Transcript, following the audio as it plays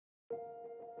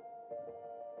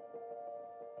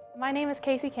My name is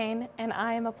Casey Kane, and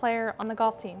I am a player on the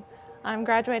golf team. I'm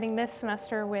graduating this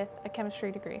semester with a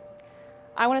chemistry degree.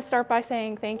 I want to start by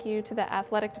saying thank you to the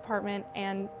athletic department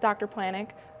and Dr.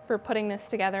 Planick for putting this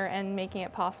together and making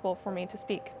it possible for me to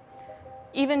speak.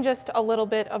 Even just a little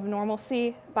bit of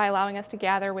normalcy by allowing us to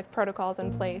gather with protocols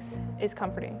in place is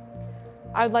comforting.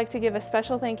 I would like to give a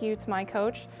special thank you to my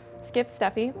coach, Skip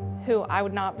Steffi, who I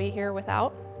would not be here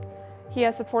without. He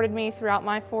has supported me throughout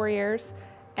my 4 years,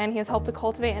 and he has helped to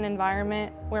cultivate an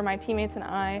environment where my teammates and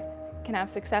I can have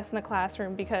success in the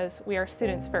classroom because we are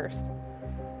students first.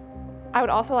 I would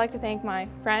also like to thank my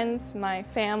friends, my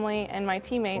family, and my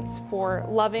teammates for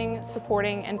loving,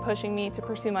 supporting, and pushing me to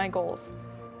pursue my goals.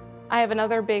 I have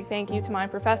another big thank you to my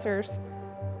professors,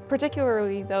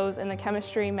 particularly those in the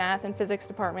chemistry, math, and physics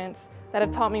departments that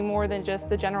have taught me more than just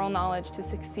the general knowledge to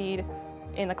succeed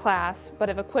in the class, but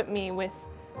have equipped me with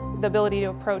the ability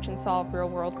to approach and solve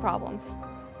real-world problems.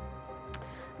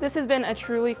 This has been a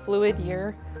truly fluid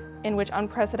year in which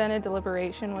unprecedented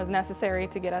deliberation was necessary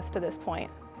to get us to this point.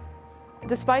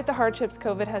 Despite the hardships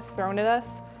COVID has thrown at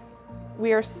us,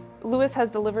 Lewis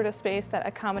has delivered a space that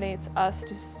accommodates us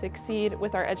to succeed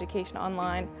with our education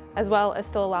online, as well as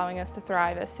still allowing us to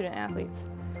thrive as student athletes.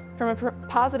 From a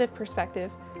positive perspective,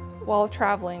 while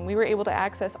traveling, we were able to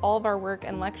access all of our work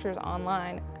and lectures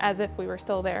online as if we were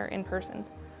still there in person.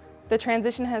 The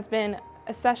transition has been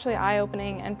especially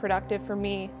eye-opening and productive for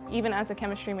me, even as a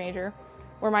chemistry major,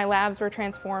 where my labs were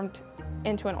transformed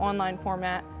into an online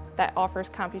format that offers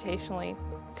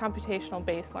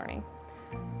computational-based learning.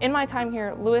 In my time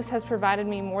here, Lewis has provided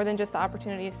me more than just the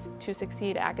opportunities to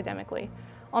succeed academically.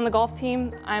 On the golf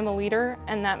team, I'm a leader,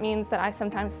 and that means that I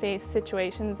sometimes face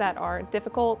situations that are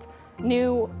difficult,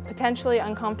 new, potentially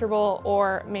uncomfortable,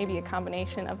 or maybe a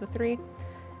combination of the three.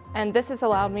 And this has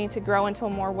allowed me to grow into a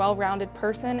more well-rounded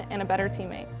person and a better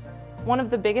teammate. One of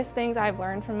the biggest things I've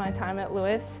learned from my time at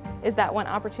Lewis is that when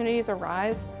opportunities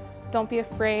arise, don't be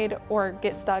afraid or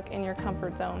get stuck in your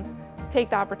comfort zone.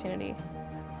 Take the opportunity.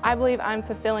 I believe I'm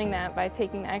fulfilling that by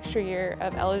taking the extra year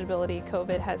of eligibility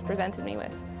COVID has presented me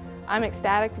with. I'm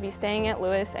ecstatic to be staying at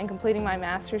Lewis and completing my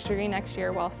master's degree next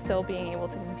year while still being able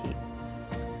to compete.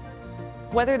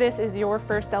 Whether this is your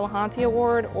first Delahanty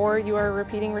award or you are a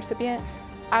repeating recipient,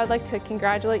 I would like to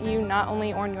congratulate you not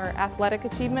only on your athletic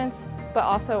achievements, but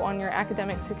also on your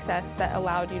academic success that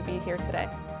allowed you to be here today.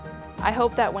 I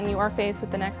hope that when you are faced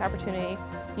with the next opportunity,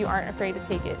 you aren't afraid to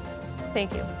take it.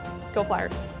 Thank you. Go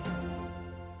Flyers.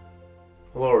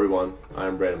 Hello everyone, I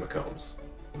am Brandon McCombs.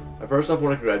 I first off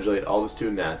want to congratulate all the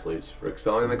student athletes for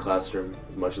excelling in the classroom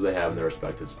as much as they have in their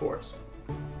respective sports.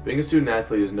 Being a student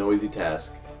athlete is no easy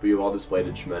task, but you have all displayed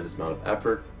a tremendous amount of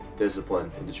effort, discipline,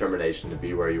 and determination to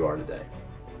be where you are today.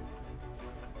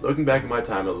 Looking back at my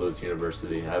time at Lewis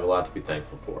University, I have a lot to be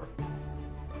thankful for.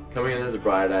 Coming in as a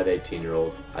bright-eyed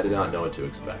 18-year-old, I did not know what to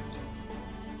expect.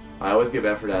 I always give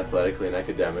effort athletically and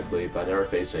academically, but I never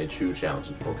faced any true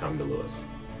challenges before coming to Lewis.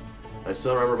 I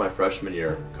still remember my freshman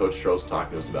year, Coach Stroh's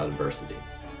talking to us about adversity.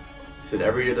 He said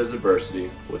every year there's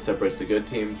adversity, but what separates the good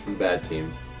teams from the bad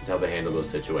teams is how they handle those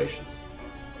situations.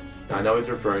 Now I know he's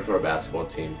referring to our basketball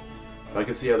team, but I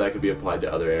can see how that could be applied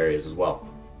to other areas as well.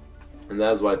 And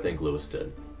that is what I think Lewis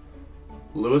did.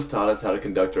 Lewis taught us how to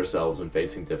conduct ourselves when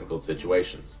facing difficult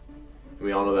situations, and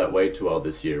we all know that way too well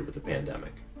this year with the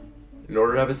pandemic. In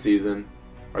order to have a season,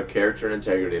 our character and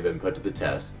integrity have been put to the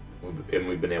test, and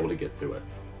we've been able to get through it.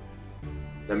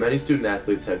 Now many student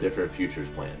athletes have different futures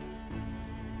planned.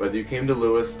 Whether you came to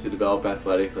Lewis to develop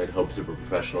athletically in hopes of a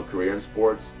professional career in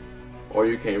sports, or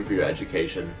you came for your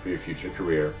education for your future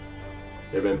career,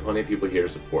 there have been plenty of people here to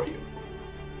support you.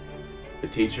 The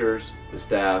teachers, the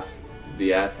staff,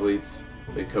 the athletes,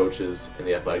 the coaches, and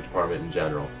the athletic department in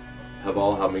general have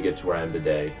all helped me get to where I am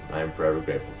today, and I am forever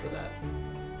grateful for that.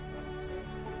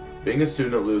 Being a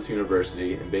student at Lewis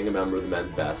University and being a member of the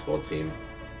men's basketball team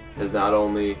has not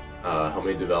only helped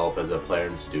me develop as a player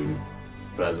and student,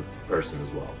 but as a person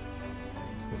as well.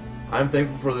 I'm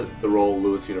thankful for the role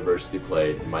Lewis University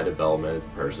played in my development as a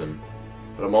person,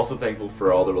 but I'm also thankful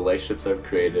for all the relationships I've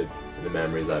created and the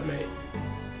memories I've made.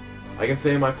 I can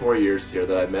say in my 4 years here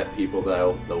that I've met people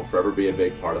that will forever be a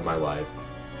big part of my life,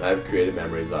 and I've created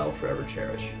memories that I will forever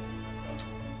cherish.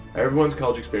 Everyone's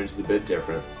college experience is a bit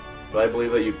different, but I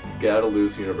believe that you get out of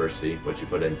Lewis University what you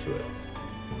put into it.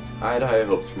 I had high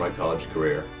hopes for my college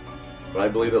career, but I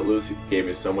believe that Lewis gave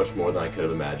me so much more than I could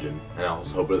have imagined, and I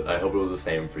hope it was the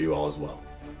same for you all as well.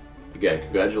 Again,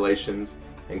 congratulations,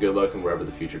 and good luck in wherever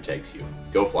the future takes you.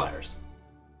 Go Flyers!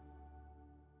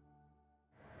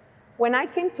 When I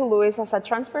came to Lewis as a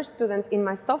transfer student in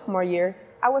my sophomore year,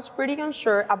 I was pretty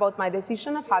unsure about my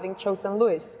decision of having chosen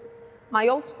Lewis. My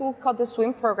old school cut the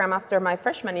swim program after my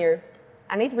freshman year,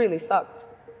 and it really sucked.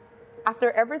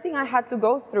 After everything I had to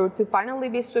go through to finally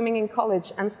be swimming in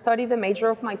college and study the major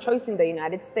of my choice in the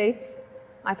United States,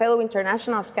 my fellow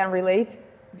internationals can relate,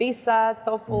 visa,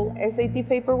 TOEFL, SAT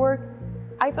paperwork,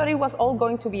 I thought it was all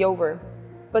going to be over.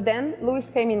 But then Luis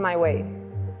came in my way.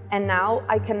 And now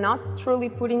I cannot truly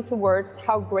put into words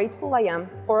how grateful I am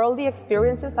for all the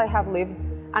experiences I have lived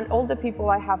and all the people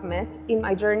I have met in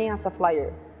my journey as a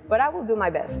flyer. But I will do my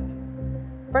best.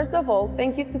 First of all,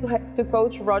 thank you to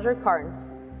Coach Roger Carnes.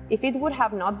 If it would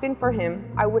have not been for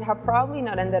him, I would have probably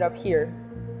not ended up here.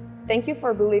 Thank you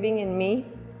for believing in me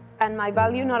and my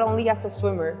value not only as a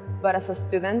swimmer, but as a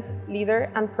student,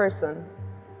 leader, and person.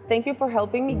 Thank you for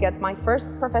helping me get my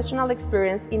first professional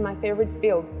experience in my favorite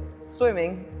field,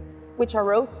 swimming, which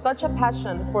arose such a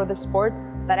passion for the sport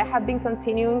that I have been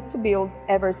continuing to build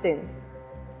ever since.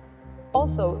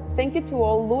 Also, thank you to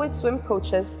all Luis swim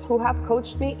coaches who have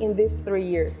coached me in these 3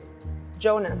 years.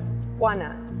 Jonas,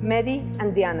 Juana, Medi,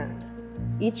 and Diana.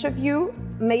 Each of you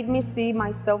made me see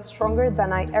myself stronger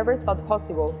than I ever thought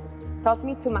possible, taught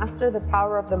me to master the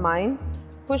power of the mind,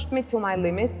 pushed me to my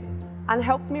limits, and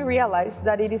helped me realize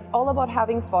that it is all about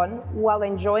having fun while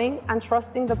enjoying and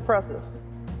trusting the process.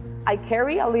 I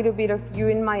carry a little bit of you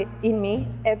in me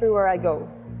everywhere I go.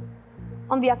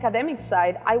 On the academic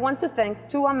side, I want to thank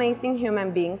 2 amazing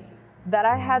human beings that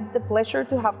I had the pleasure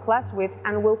to have class with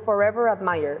and will forever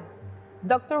admire.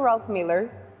 Dr. Ralph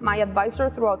Miller, my advisor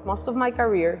throughout most of my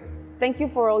career, thank you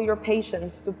for all your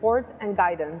patience, support, and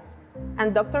guidance.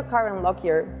 And Dr. Karen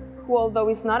Lockyer, who although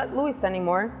is not at Luis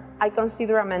anymore, I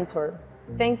consider a mentor.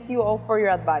 Thank you all for your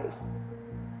advice.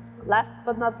 Last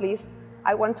but not least,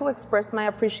 I want to express my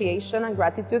appreciation and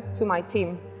gratitude to my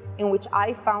team, in which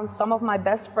I found some of my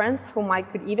best friends whom I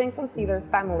could even consider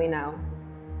family now.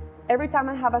 Every time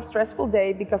I have a stressful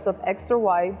day because of X or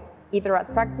Y, either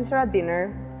at practice or at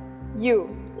dinner,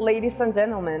 you, ladies and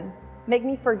gentlemen, make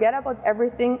me forget about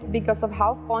everything because of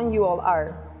how fun you all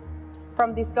are.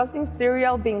 From discussing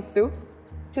cereal being soup,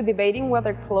 to debating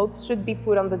whether clothes should be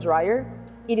put on the dryer,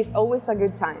 it is always a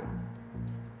good time.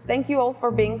 Thank you all for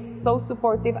being so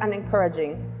supportive and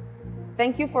encouraging.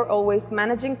 Thank you for always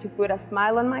managing to put a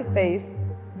smile on my face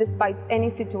despite any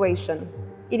situation.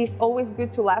 It is always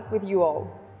good to laugh with you all.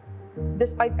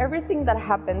 Despite everything that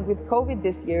happened with COVID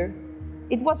this year,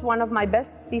 it was one of my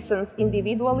best seasons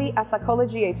individually as a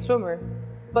college-age swimmer,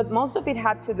 but most of it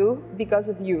had to do because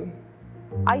of you.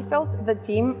 I felt the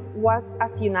team was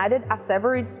as united as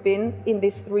ever it's been in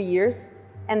these 3 years,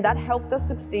 and that helped us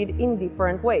succeed in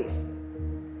different ways.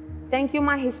 Thank you,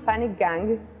 my Hispanic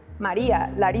gang,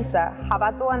 Maria, Larissa,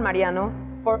 Jabato, and Mariano,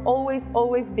 for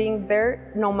always being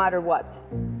there no matter what.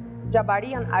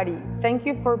 Jabari and Ari, thank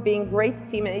you for being great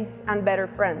teammates and better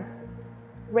friends.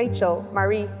 Rachel,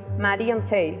 Marie, Maddie, and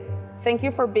Tay, thank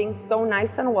you for being so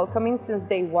nice and welcoming since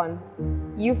day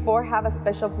 1. You 4 have a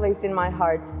special place in my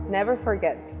heart, never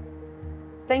forget.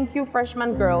 Thank you,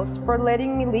 freshman girls, for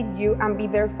letting me lead you and be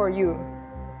there for you.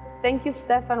 Thank you,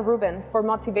 Steph and Ruben, for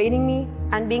motivating me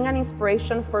and being an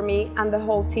inspiration for me and the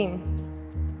whole team.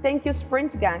 Thank you,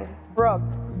 Sprint Gang, Brock,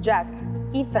 Jack,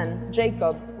 Ethan,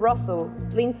 Jacob, Russell,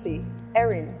 Lindsay,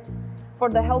 Erin, for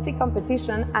the healthy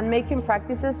competition and making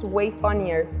practices way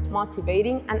funnier,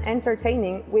 motivating, and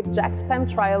entertaining with Jack's time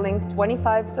trialing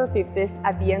 25s or 50s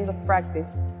at the end of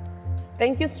practice.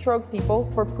 Thank you, stroke people,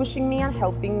 for pushing me and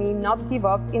helping me not give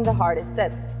up in the hardest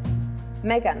sets.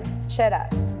 Megan, Chera,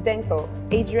 Denko,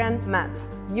 Adrian, Matt,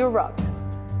 you rock.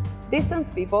 Distance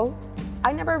people,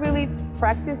 I never really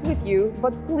practiced with you,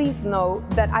 but please know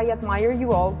that I admire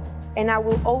you all and I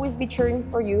will always be cheering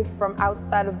for you from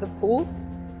outside of the pool.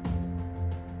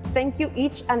 Thank you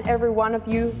each and every one of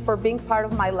you for being part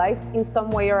of my life in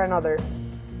some way or another.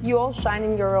 You all shine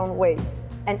in your own way,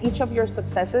 and each of your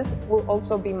successes will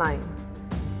also be mine.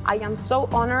 I am so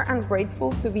honored and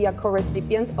grateful to be a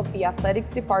co-recipient of the Athletics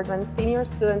Department's Senior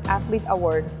Student Athlete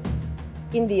Award.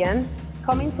 In the end,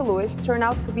 coming to Luis turned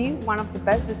out to be one of the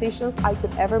best decisions I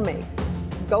could ever make.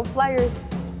 Go Flyers!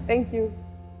 Thank you.